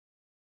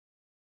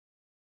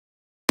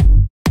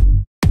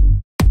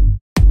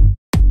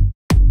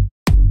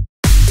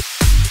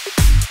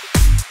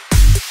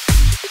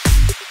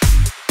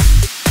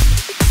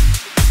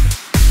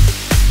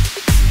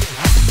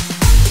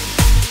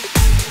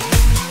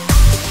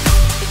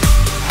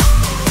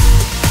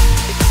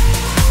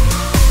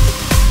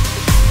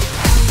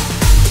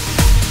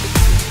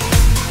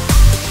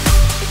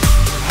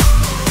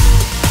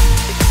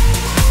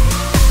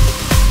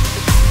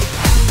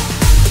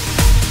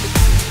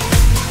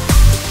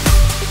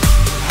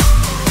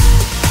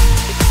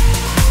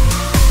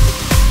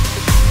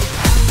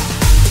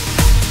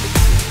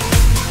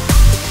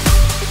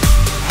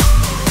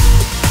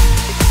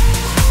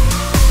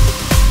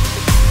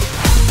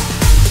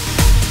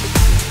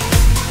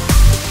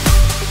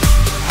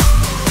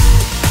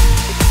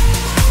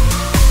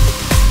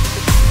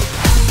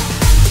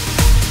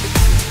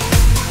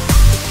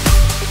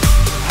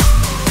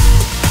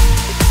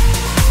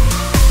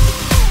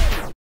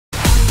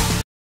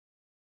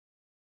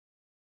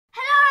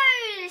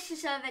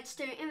Chisel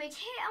Redstone image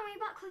here, and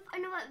we're back with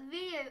another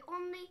video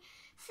on the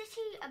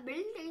city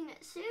building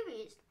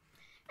series.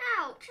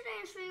 Now,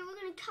 today's video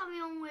we're going to carry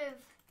on with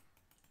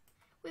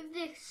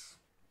this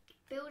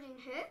building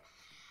here,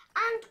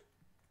 and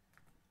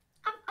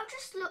I've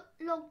just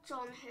logged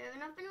on here,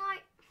 and I've been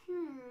like,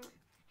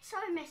 it's so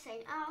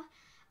missing.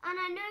 And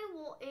I know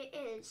what it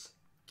is.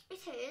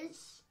 It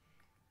is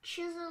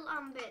chisel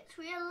and bits.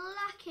 We are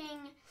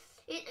lacking.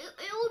 It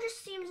all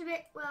just seems a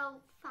bit,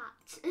 well,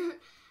 fat.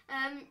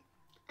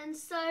 And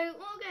so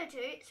what we're going to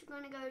do is we're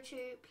going to go to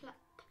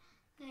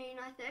plane,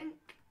 I think.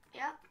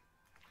 Yep.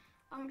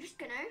 I'm just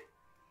going to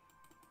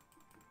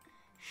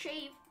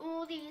shave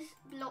all these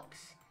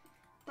blocks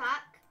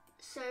back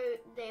so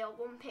they are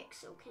 1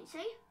 pixel. Can you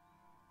see?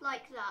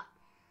 Like that.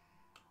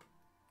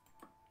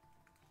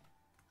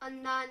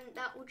 And then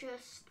that will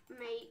just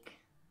make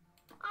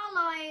our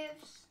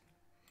lives,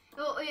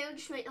 it'll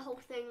just make the whole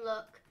thing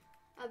look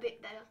a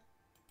bit better.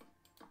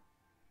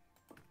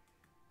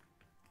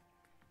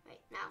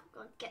 Right, now,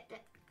 go and get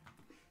that.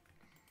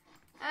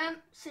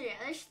 So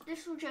yeah,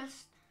 this will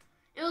just,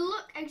 it'll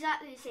look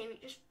exactly the same,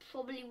 it just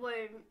probably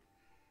won't,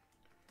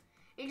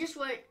 it just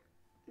won't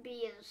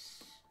be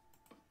as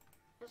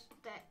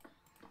thick.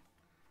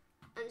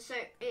 And so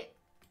it,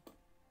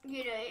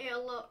 you know,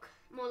 it'll look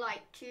more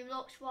like 2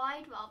 blocks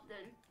wide rather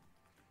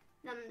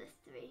than the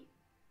 3,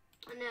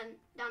 and then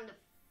down to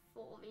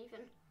 4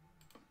 even,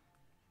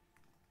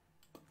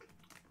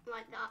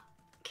 like that.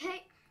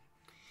 Okay.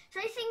 So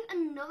I think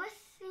another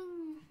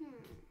thing,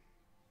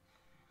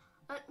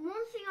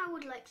 one thing I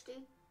would like to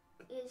do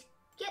is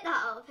get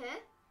that out of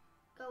here.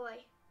 Go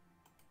away.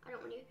 I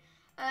don't want you.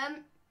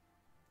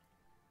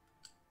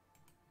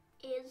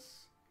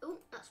 Is, oh,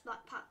 that's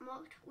backpack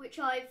marked, which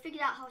I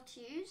figured out how to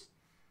use.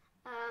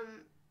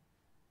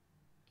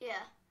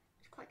 Yeah,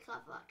 it's quite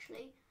clever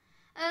actually.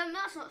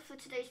 That's not for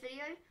today's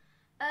video.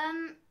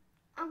 I'm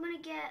gonna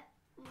get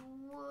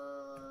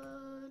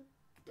wood.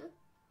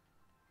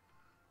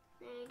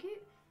 Thank you.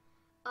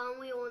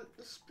 We want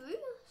the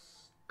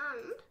spruce,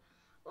 and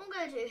what I'm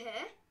gonna do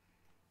here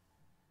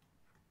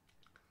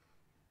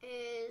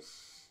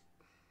is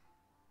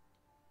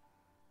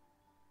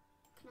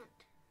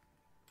connect.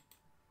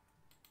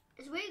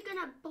 We're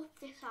gonna buff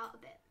this out a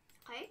bit,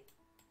 okay?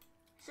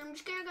 So I'm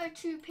just gonna go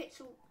 2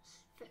 pixels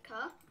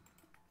thicker,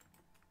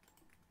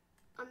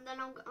 and then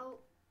I'm going.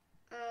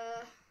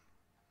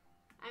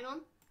 Hang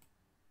on.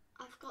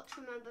 I forgot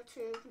to remember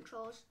to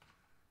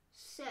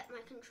set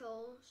my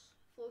controls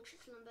for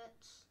chisel and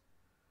bits.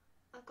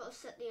 I've got to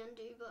set the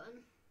undo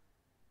button.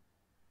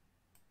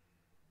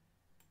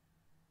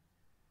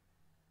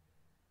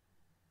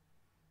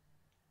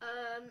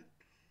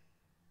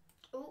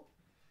 Oh,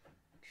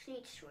 just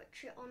need to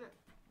switch it on it.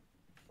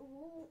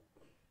 Oh.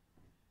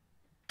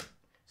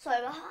 Sorry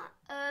about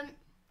that.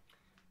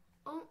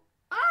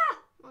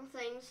 One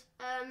things.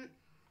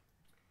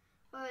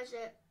 Where is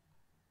it?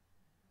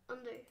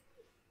 Undo.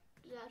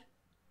 Z.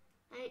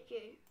 Thank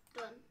you.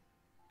 Done.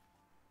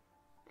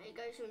 There you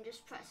go. So we can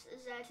just press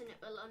Z and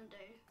it will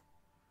undo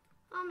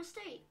our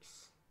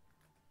mistakes.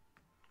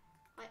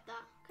 Like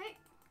that. Okay.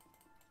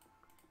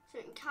 So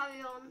we can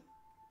carry on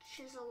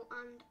chisel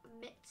and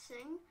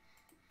bitsing,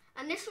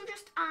 and this will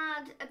just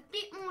add a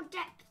bit more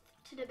depth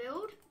to the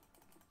build.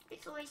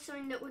 It's always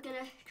something that we're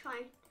gonna try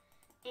and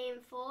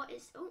aim for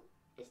is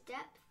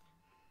depth.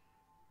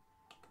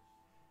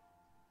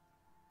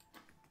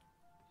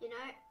 You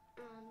know,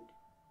 and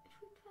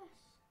if we press,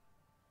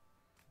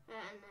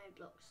 and no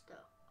blocks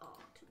that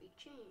are to be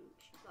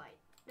changed. Right,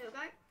 there we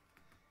go.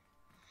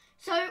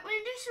 So we're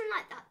gonna do something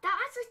like that. That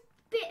adds a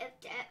bit of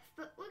depth,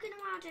 but we're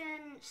gonna add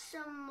in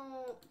some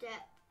more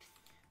depth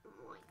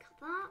like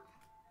that.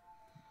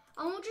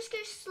 And we'll just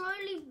go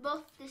slowly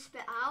buff this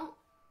bit out.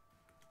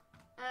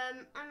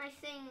 And I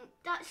think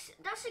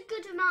that's a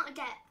good amount of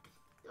depth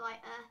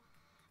right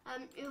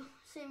there.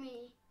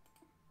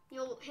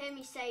 You'll hear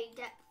me say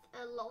depth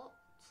a lot.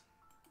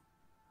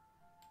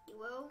 You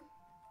will.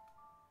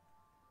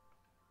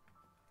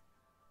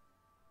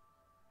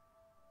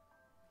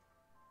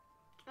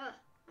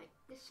 Like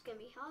this is gonna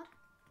be hard.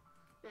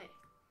 No.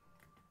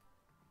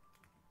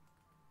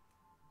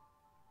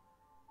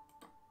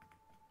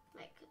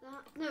 Like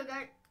that. There we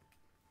go.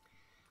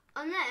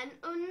 And then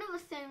another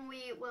thing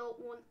we will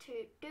want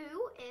to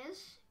do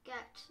is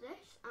get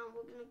this, and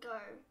we're gonna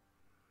go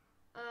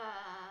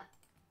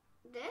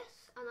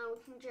this, and then we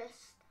can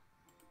just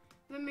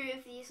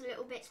remove these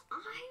little bits.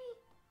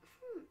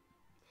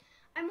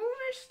 I'm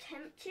almost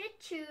tempted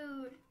to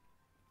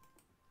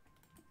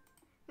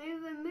maybe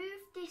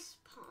remove this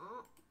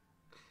part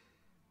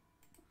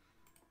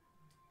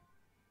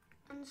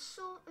and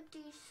sort of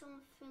do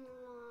something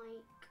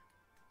like,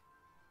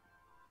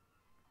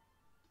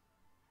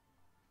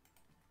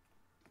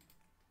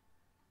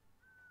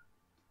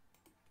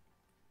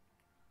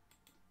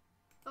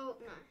 oh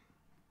no,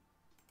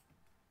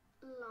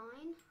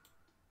 line.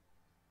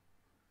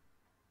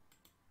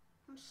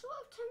 I'm sort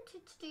of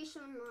tempted to do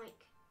something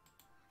like,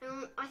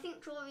 I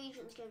think draw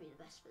region is going to be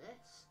the best for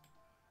this.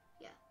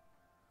 Yeah.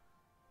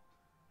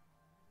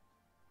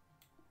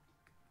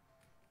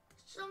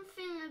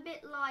 something a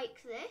bit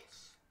like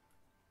this.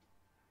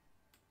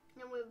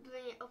 Then we'll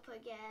bring it up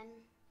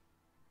again.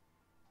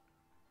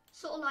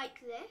 Sort of like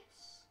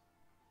this.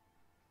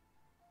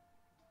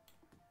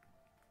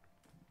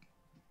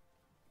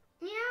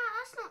 Yeah,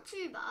 that's not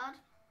too bad.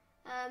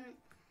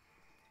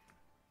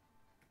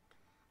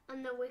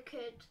 And then we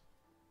could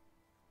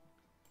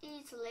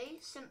easily,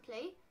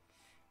 simply,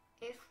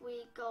 if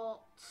we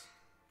got,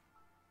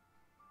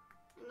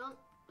 hang on,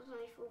 there's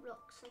only 4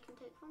 blocks I can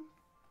take from.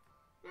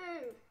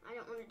 No, I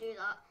don't want to do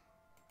that.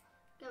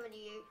 Go rid of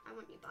you, I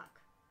want you back.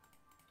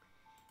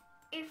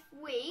 If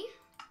we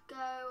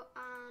go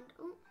and,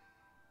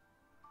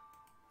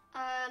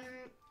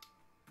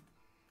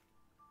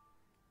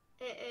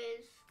 it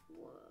is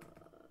Word.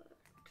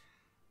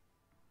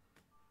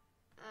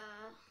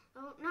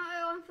 Oh no,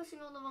 I'm pressing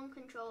all the wrong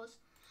controls.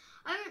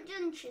 I haven't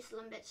done Chisel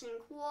and Bits in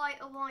quite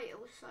a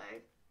while, so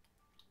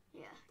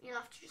yeah, you'll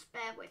have to just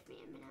bear with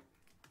me a minute.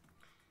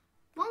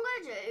 What I'm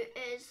going to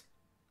do is,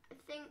 I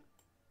think,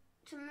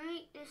 to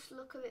make this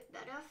look a bit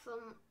better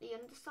from the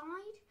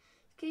underside,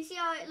 can you see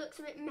how it looks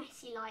a bit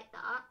messy like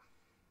that?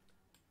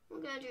 What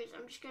I'm going to do is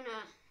I'm just going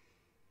to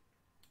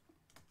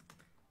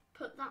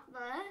put that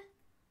there,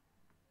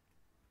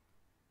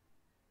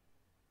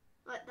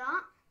 like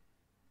that,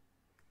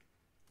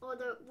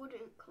 although it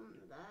wouldn't come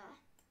there.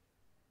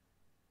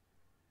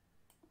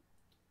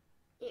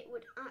 It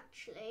would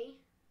actually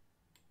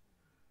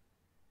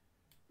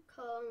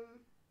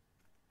come,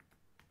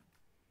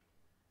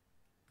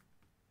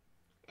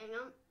 hang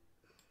on,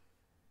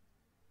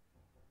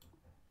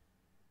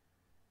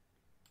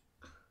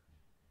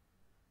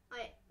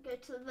 I go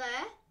to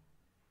there,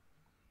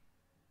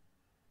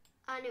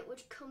 and it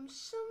would come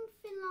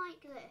something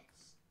like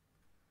this.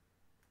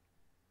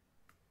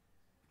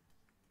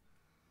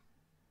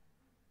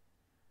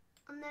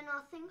 And then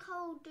I think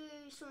I'll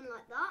do something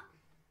like that.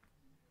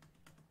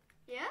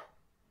 Yeah?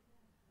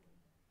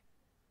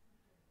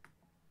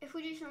 If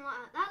we do something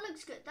like that, that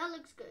looks good, that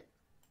looks good.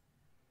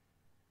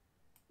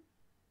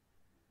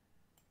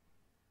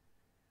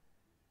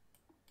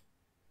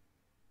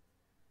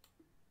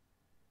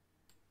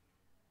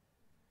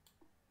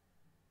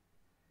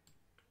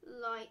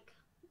 Like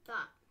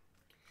that.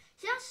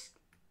 So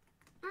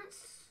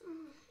that's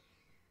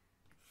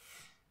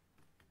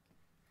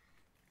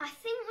I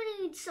think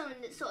we need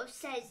something that sort of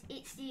says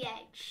it's the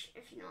edge,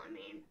 if you know what I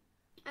mean.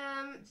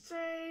 So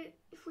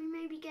if we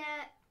maybe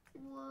get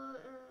wood,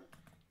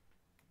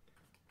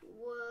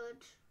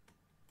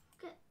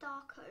 get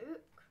dark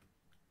oak,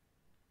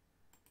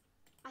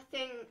 I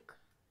think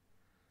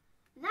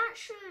that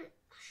should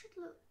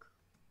look.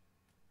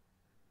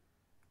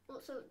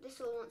 Also,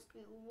 this all wants to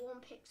be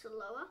 1 pixel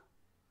lower.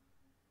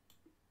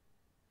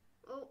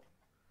 Oh,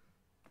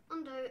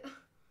 undo.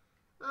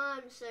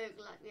 I'm so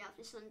glad we have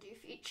this undo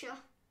feature.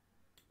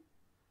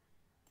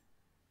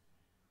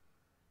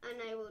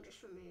 And I will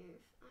just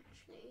remove,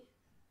 actually.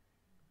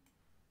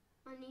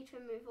 I need to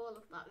remove all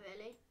of that,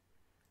 really.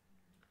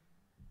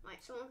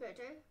 Right, so what I'm going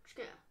to do, I'm just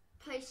going to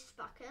place this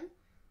back in,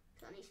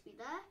 so that needs to be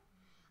there.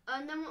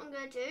 And then what I'm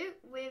going to do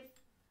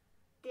with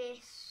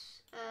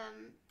this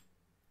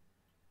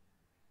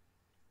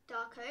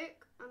dark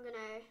oak, I'm going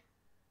to,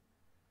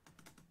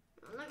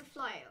 let me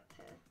fly up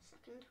here a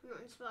second, I'm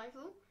not in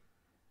survival.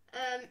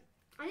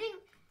 I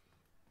think,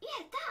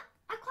 yeah, that,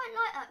 I quite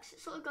like that, because it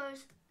sort of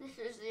goes, this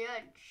is the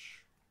edge.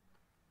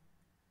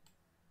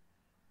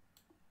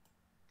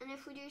 And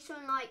if we do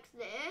something like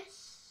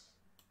this,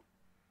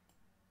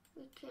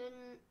 we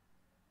can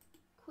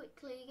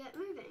quickly get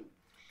moving.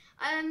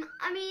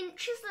 I mean,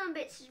 Chisel and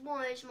Bits is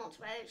one of those mods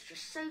where it's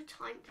just so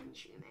time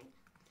consuming.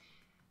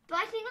 But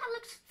I think that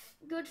looks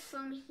good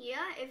from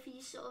here if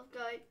you sort of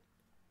go,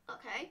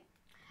 okay.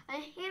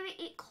 And here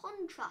it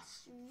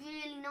contrasts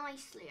really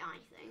nicely, I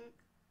think.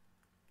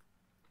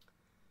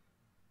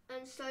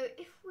 And so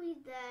if we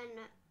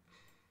then,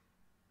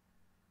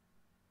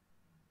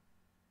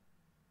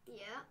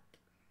 yeah.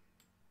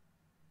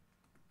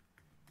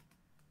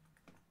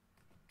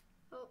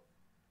 Oh,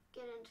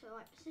 get into the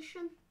right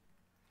position.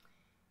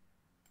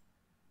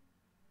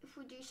 If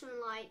we do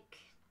something like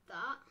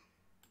that,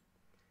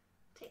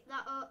 take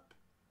that up.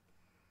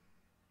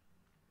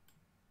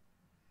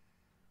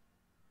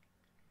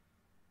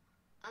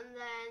 And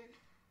then,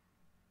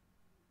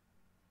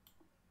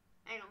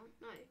 hang on,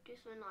 no, do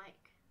something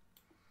like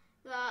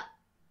that.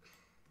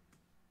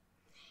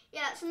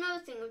 Yeah, that's another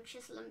thing with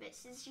Chisel and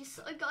Bits, is you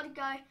sort of got to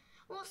go,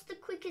 what's the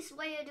quickest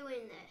way of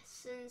doing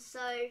this? And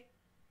so,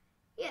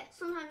 yeah,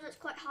 sometimes it's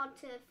quite hard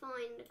to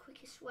find the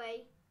quickest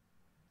way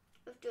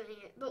of doing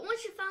it. But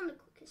once you've found the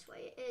quickest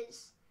way, it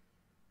is,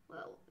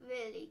 well,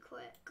 really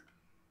quick.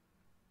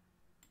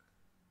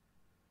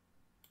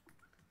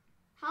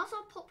 How's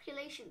our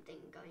population thing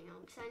going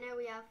on? Because I know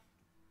we have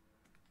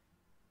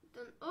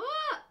done,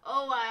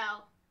 oh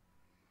wow.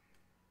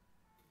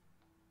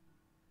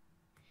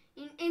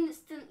 You can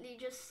instantly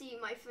just see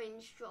my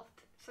frames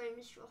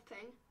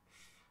dropping.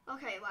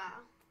 Okay,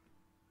 wow.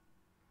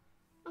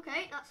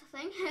 Okay, that's a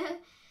thing.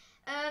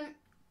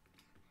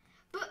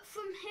 But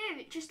from here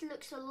it just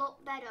looks a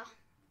lot better.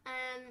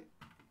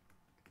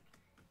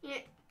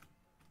 Yeah,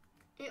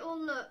 it all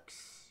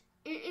looks,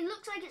 it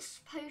looks like it's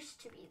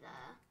supposed to be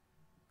there.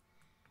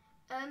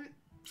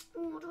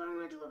 What do I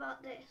want to do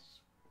about this?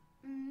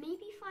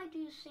 Maybe if I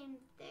do the same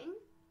thing.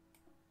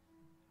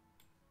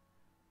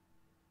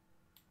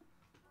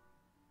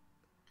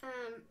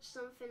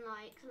 Something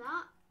like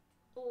that.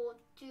 Or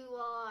do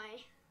I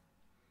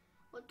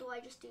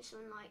just do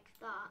something like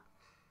that?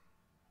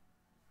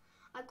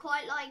 I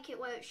quite like it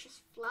where it's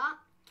just flat.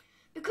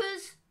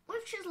 Because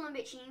with Chisel and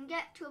Bitch you can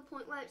get to a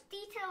point where it's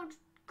detailed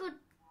good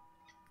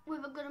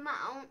with a good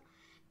amount,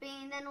 but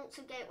you then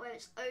also get where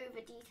it's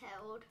over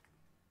detailed.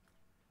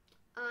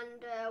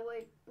 And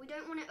we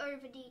don't want it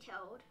over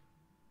detailed.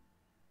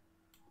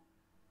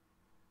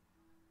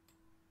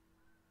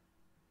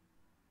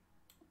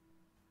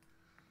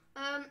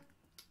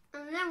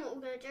 And then what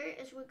we're going to do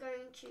is we're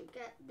going to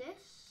get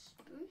this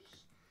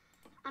spruce,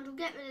 and we'll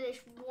get rid of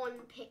this 1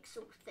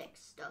 pixel thick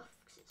stuff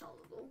because it's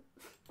horrible.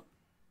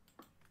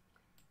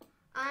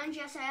 And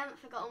yes, I haven't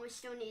forgotten, we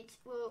still need,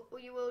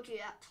 you will do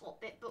that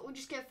top bit, but we're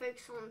just going to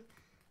focus on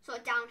sort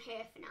of down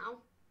here for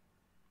now.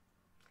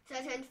 So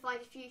I tend to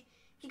find if you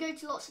go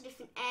to lots of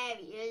different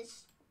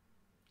areas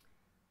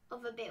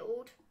of a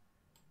build,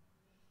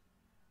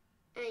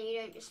 and you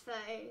don't just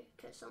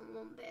focus on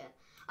one bit.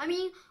 I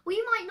mean,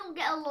 we might not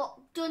get a lot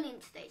done in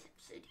today's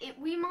episode.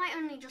 We might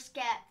only just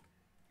get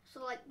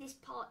sort of like this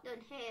part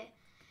done here,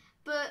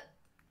 but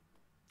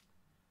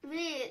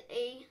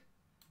really,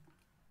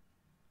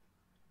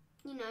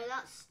 you know,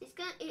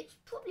 it's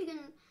probably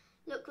gonna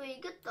look really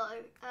good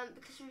though,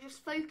 because we're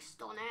just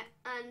focused on it,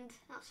 and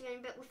that's the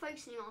only bit we're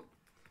focusing on.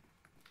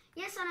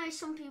 Yes, I know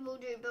some people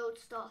do build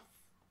stuff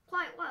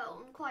quite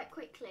well and quite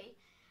quickly,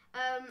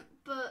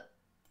 but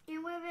you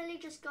know, we're really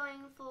just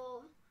going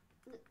for.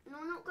 No,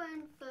 I'm not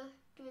going for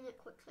doing it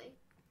quickly.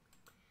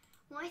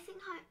 What I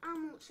think I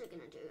am also going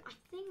to do, I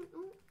think,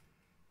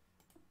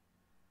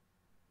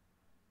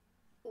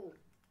 oh,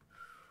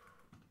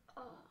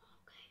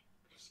 okay,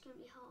 it's going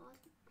to be hard.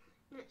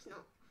 No, it's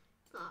not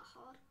that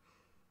hard.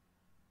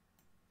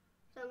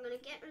 So I'm going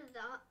to get rid of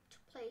that to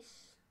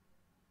place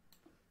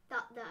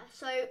that there.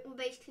 So we're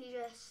basically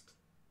just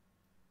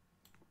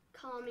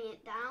calming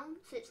it down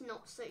so it's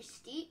not so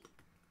steep.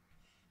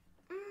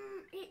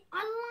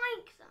 I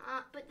like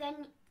that, but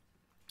then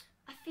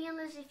I feel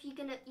as if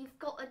you've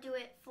got to do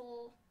it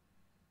for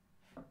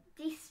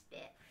this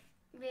bit,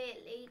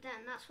 really.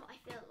 Then that's what I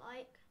feel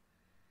like.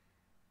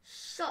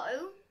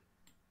 So,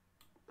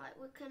 like,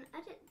 we can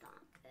edit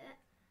that bit.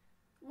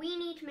 We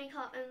need to make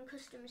our own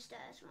custom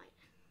stairs, right?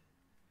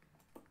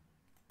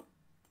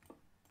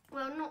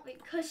 Well, not be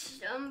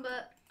custom,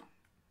 but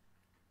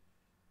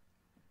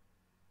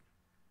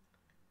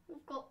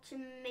we've got to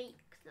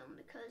make them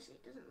because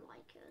it doesn't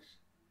like us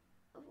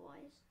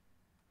otherwise.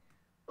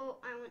 Oh,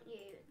 I want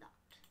you that.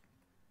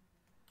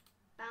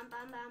 Bam,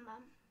 bam, bam,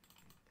 bam.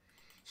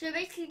 So we're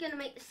basically going to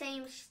make the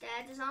same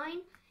stair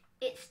design.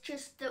 It's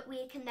just that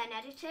we can then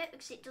edit it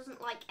because it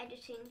doesn't like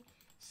editing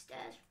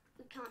stairs.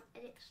 We can't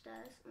edit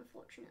stairs,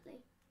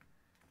 unfortunately.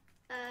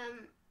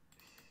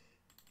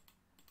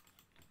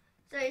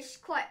 So it's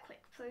quite a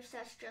quick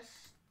process.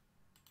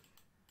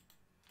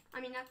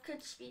 I mean, I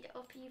could speed it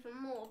up even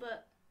more,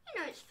 but you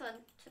know, it's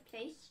fun to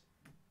place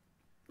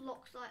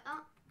blocks like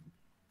that.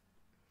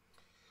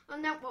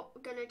 And then what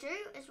we're going to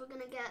do is we're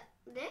going to get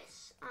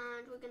this,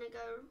 and we're going to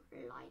go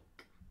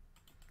like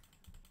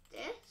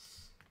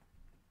this.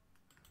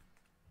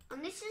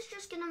 And this is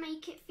just going to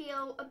make it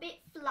feel a bit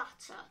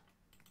flatter.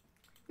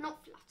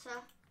 Not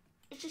flatter.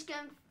 It's just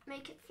going to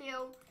make it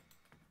feel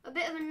a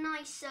bit of a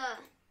nicer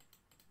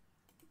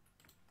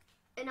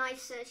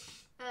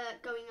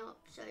going up,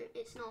 so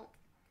it's not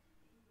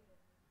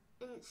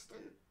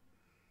instant.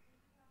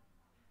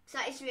 So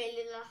that is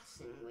really the last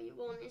thing we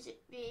want, is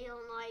it being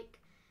like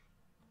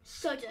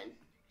sudden,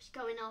 just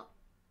going up.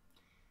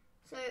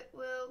 So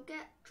we'll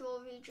get draw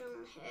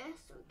region here,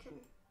 so we can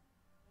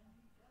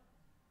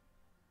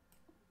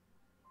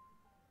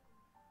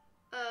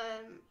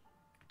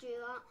do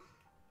that,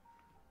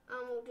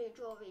 and we'll do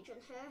draw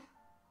region here.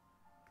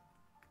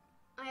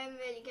 I am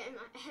really getting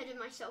ahead of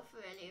myself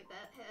really a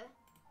bit here,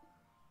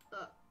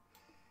 but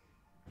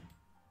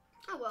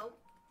oh well,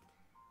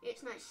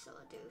 it's nice to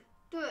do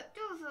a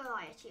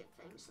variety of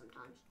things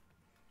sometimes.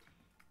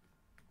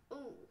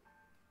 Oh,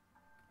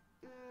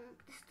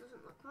 this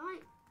doesn't look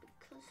right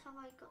because have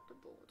I got the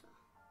border?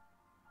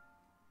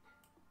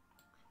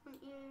 I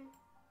want you.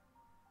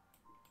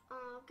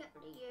 I'll get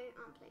rid of you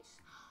and place.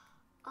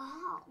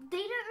 Ah, they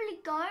don't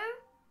really go,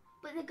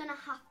 but they're gonna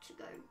have to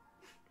go.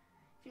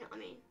 If you know what I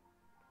mean.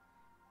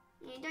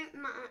 You don't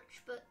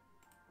match, but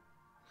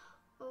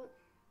oh,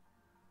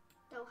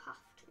 they'll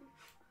have to.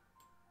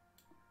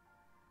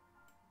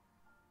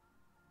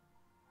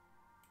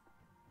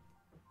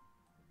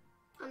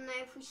 And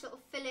then if we sort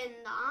of fill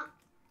in that,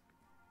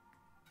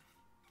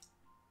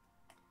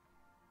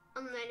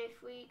 and then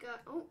if we go,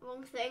 oh,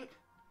 wrong thing.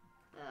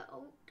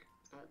 Oh,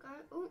 there we go.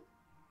 Oh.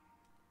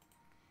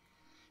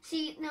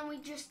 See, now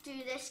we just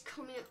do this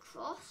coming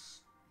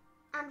across,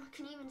 and we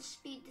can even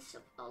speed this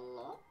up a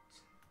lot.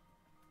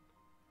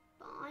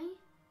 by,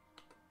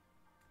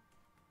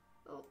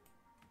 oh,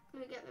 I'm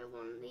going to get rid of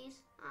one of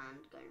these and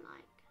go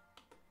like,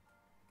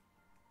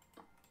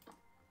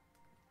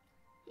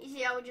 you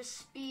see how we're just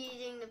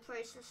speeding the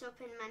process up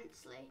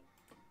immensely.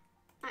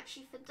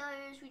 Actually, for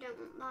those we don't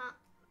want that,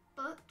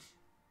 but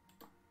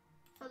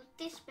for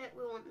this bit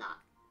we want that,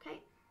 okay?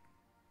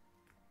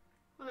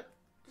 Well,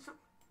 that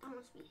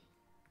must be,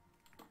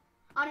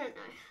 I don't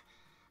know.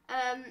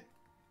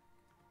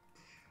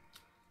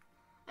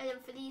 And then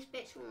for these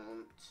bits we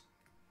want,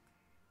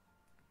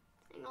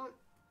 hang on,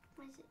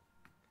 where is it?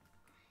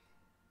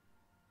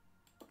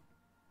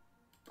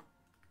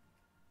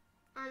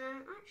 And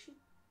then actually,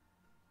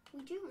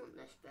 we do want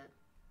this bit.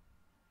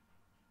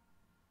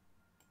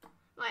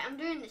 Right, I'm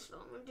doing this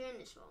wrong,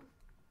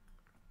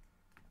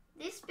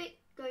 This bit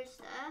goes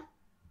there,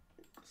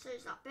 so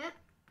is that bit.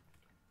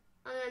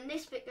 And then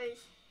this bit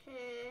goes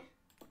here,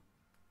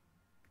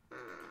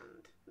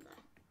 and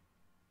there.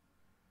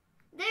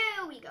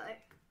 There we go.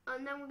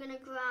 And then we're going to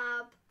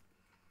grab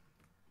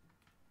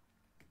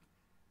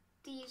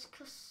these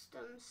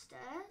custom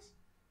stairs.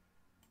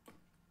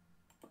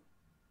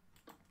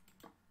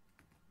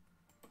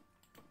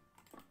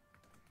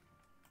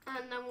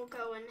 And then we'll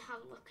go and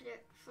have a look at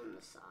it from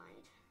the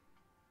side.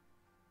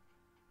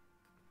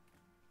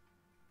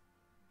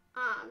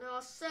 There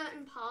are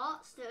certain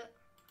parts that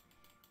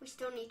we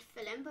still need to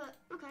fill in, but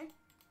okay.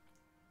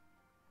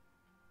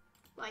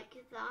 Like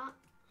that.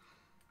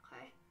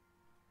 Okay.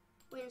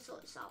 We can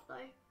sort this out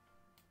though.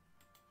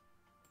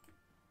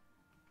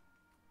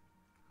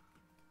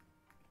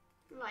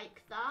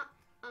 Like that.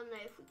 And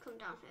then if we come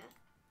down here,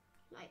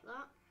 like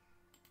that.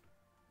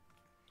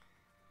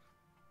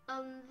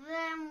 And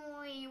then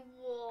we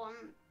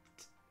want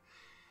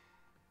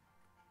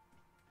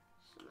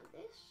some of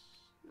this.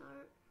 No.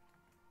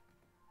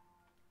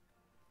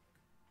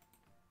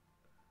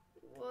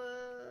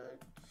 Wood.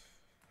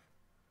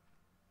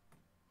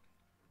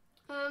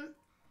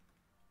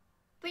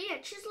 But yeah,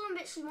 Chisel and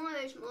Bits is one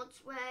of those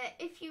mods where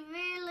if you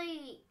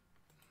really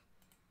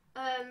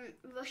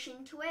rush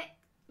into it,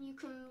 you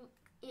can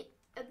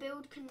a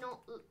build cannot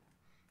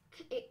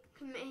it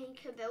can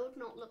make a build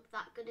not look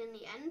that good in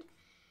the end.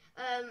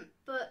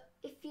 But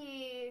if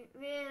you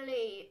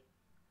really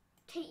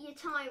take your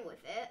time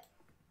with it,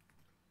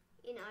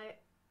 you know,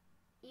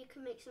 you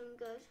can make something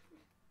good.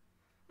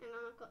 Hang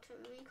on, I've got to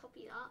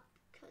recopy that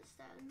because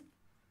then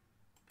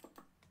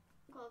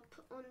I've got to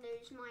put on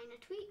those minor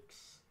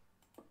tweaks.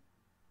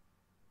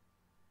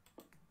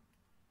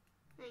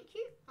 Thank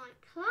you,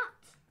 like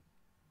that.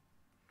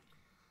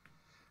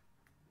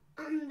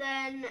 And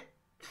then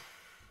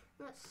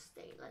let's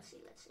see.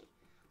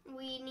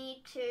 We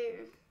need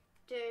to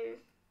do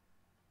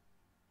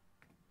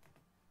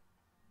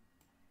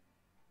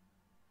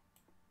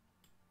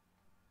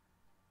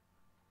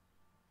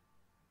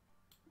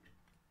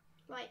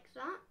like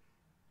that,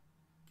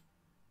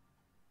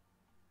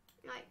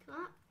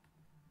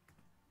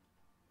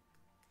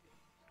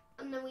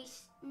 and then we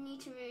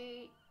need to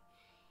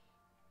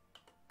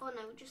oh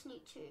no, we just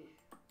need to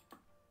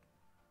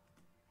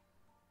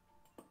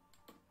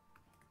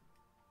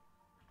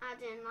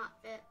add in that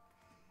bit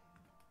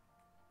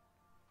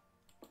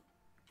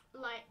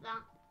like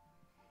that.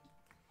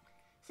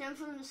 So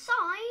from the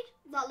side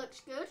that looks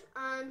good,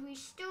 and we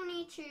still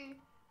need to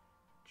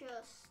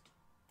just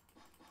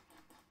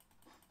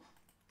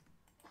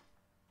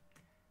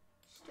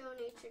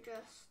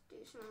do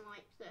something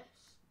like this.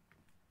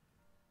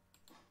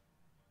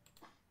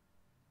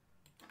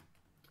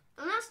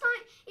 And that's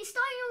it's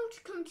starting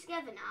to come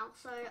together now,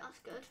 so that's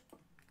good.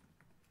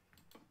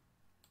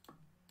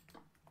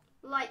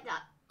 Like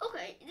that.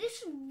 Okay,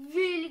 this is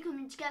really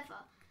coming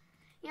together.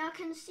 Yeah, I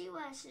can see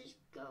where this is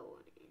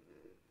going.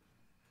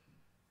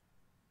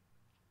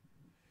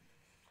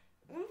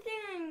 One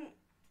thing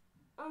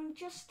I'm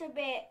just a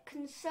bit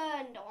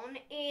concerned on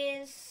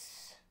is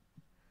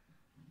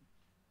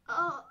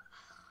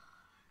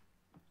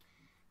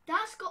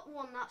that's got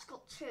one, that's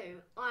got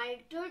two.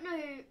 I don't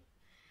know.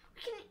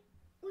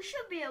 We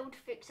should be able to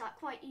fix that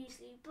quite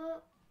easily,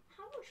 but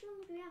how much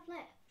longer do we have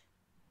left?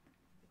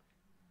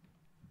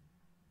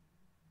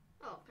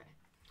 Oh, okay.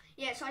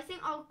 Yeah, so I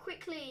think we'll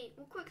quickly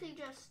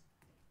just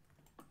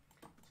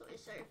sort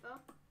this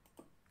over.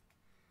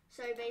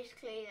 So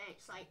basically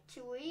it's like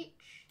 2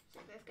 each, so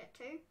they both get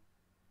 2.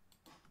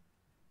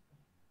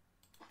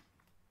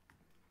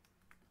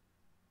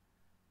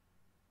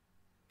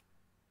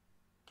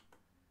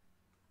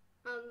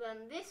 And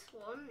then this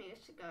one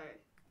needs to go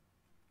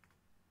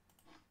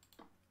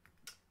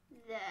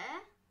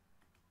there.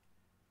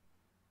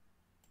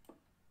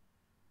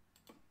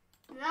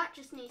 That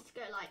just needs to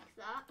go like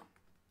that.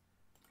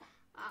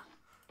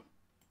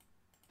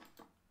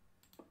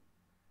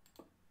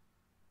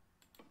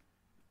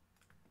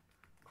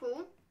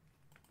 Cool.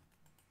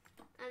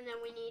 And then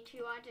we need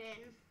to add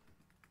in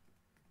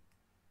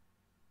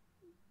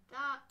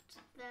that,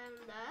 then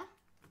there,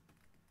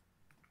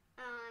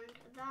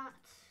 and that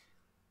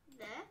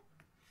there.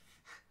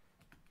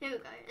 There we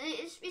go. And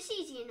it's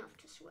easy enough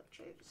to switch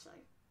over, so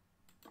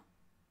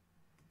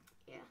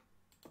yeah.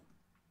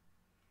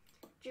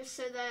 just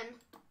so then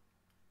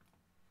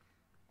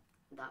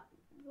that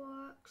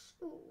works.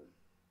 Ooh.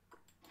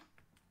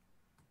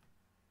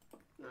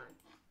 No.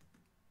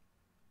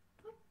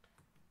 What?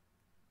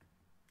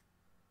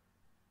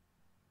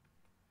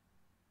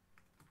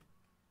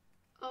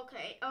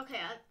 Okay, I've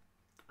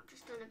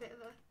just done a bit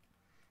of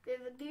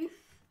a goof.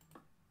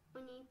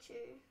 We need to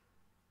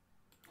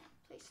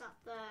place that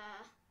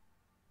there.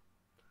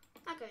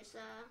 That goes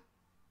there.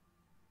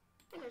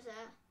 That goes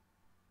there.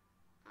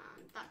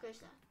 And that goes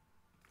there.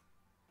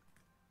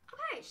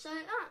 Okay, so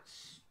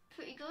that's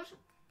pretty good.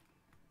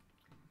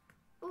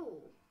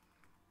 Ooh.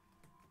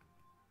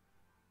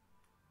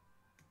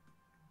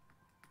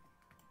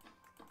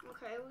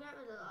 Okay, we'll get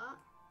rid of that.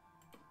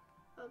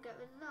 I'll get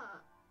rid of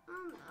that.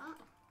 And that.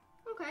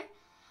 Okay.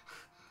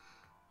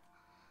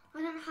 I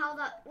don't know how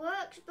that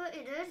works, but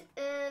it did.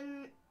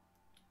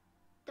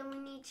 Then we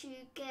need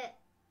to get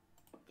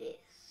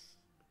this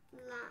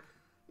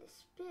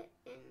bit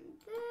in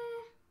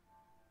there.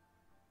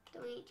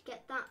 Then we need to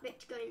get that bit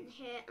to go in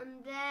here,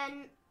 and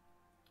then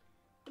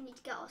we need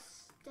to get our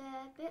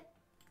stair bit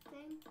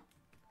thing.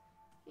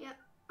 Yep,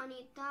 I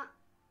need that.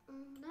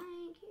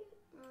 Thank you.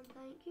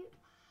 Thank you.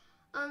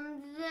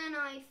 And then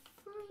I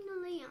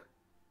finally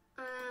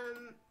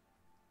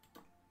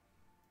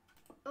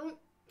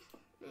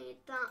need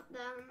that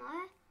there and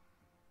there.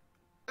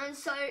 And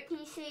so can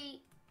you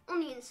see on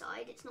the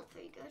inside it's not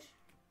very good.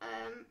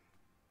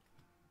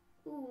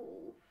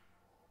 Ooh.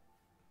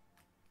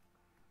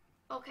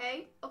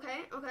 Okay.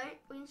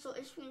 We can sort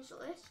this. We'll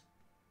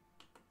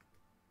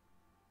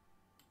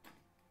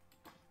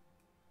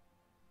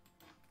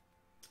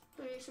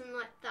do something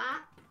like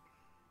that.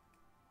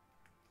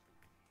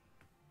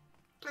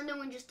 And then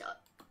we'll just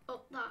up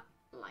that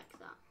like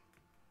that.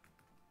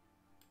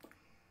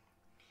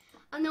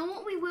 And then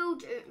what we will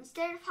do,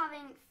 instead of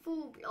having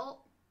 4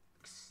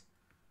 blocks,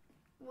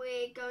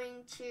 we're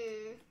going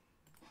to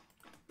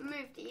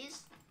remove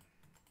these.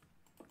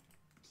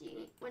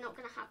 See, we're not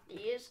going to have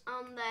these.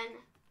 And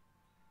then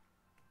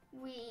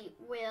we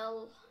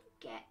will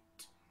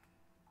get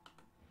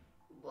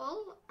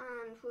wool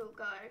and we'll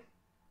go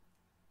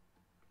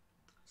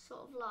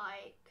sort of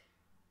like,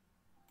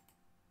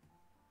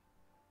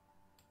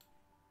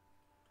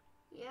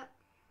 yep,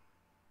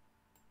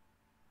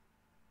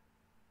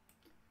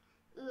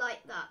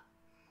 like that.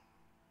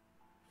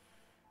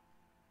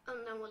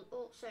 And then we'll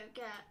also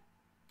get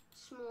a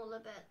smaller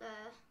bit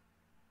there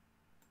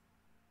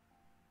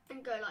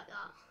and go like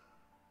that.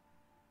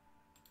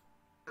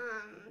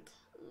 And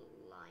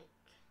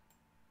like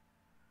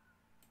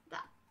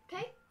that,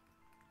 okay?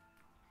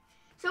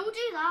 So we'll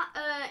do that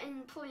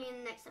probably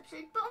in the next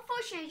episode. But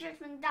unfortunately,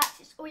 gentlemen, that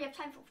is all we have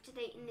time for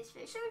today in this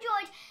video. So if you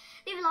enjoyed,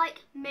 leave a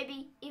like,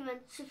 maybe even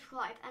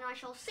subscribe. And I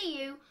shall see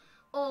you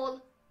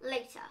all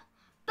later.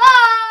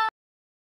 Bye!